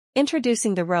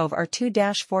Introducing the ROVE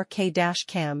R2-4K Dash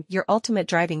Cam, your ultimate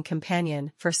driving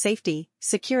companion for safety,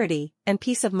 security, and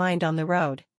peace of mind on the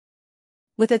road.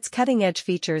 With its cutting-edge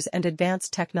features and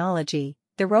advanced technology,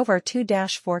 the ROVE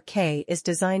R2-4K is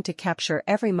designed to capture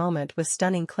every moment with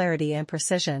stunning clarity and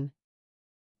precision.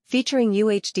 Featuring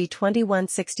UHD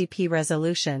 2160p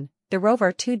resolution, the ROVE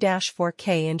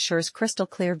R2-4K ensures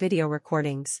crystal-clear video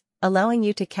recordings, allowing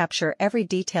you to capture every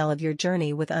detail of your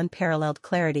journey with unparalleled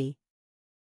clarity.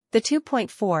 The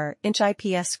 2.4-inch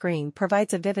IPS screen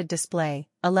provides a vivid display,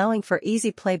 allowing for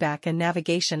easy playback and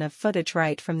navigation of footage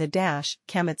right from the dash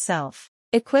cam itself.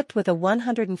 Equipped with a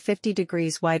 150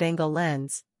 degrees wide-angle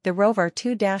lens, the ROVE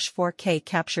R2-4K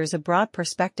captures a broad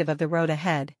perspective of the road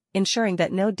ahead, ensuring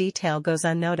that no detail goes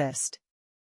unnoticed.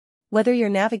 Whether you're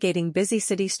navigating busy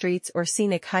city streets or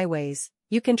scenic highways,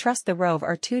 you can trust the ROVE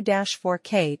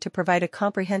R2-4K to provide a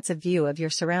comprehensive view of your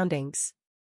surroundings.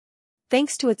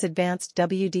 Thanks to its advanced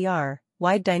WDR,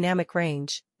 wide dynamic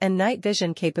range, and night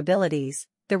vision capabilities,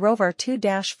 the ROVE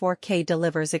R2-4K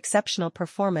delivers exceptional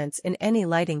performance in any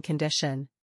lighting condition.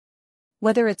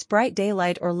 Whether it's bright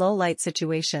daylight or low-light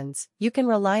situations, you can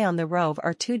rely on the ROVE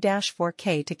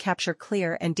R2-4K to capture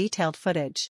clear and detailed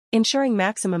footage, ensuring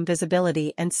maximum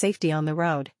visibility and safety on the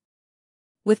road.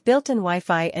 With built-in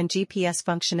Wi-Fi and GPS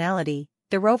functionality,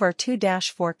 the ROVE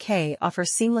R2-4K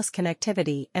offers seamless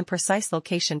connectivity and precise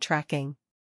location tracking.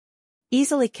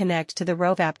 Easily connect to the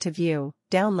ROVE app to view,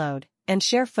 download, and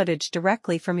share footage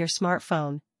directly from your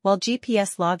smartphone, while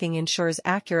GPS logging ensures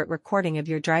accurate recording of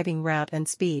your driving route and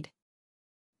speed.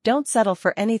 Don't settle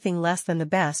for anything less than the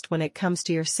best when it comes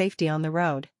to your safety on the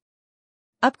road.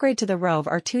 Upgrade to the ROVE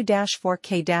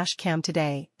R2-4K Dash Cam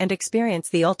today and experience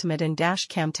the ultimate in dash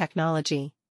cam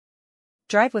technology.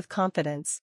 Drive with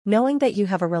confidence, knowing that you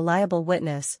have a reliable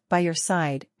witness by your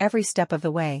side every step of the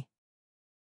way.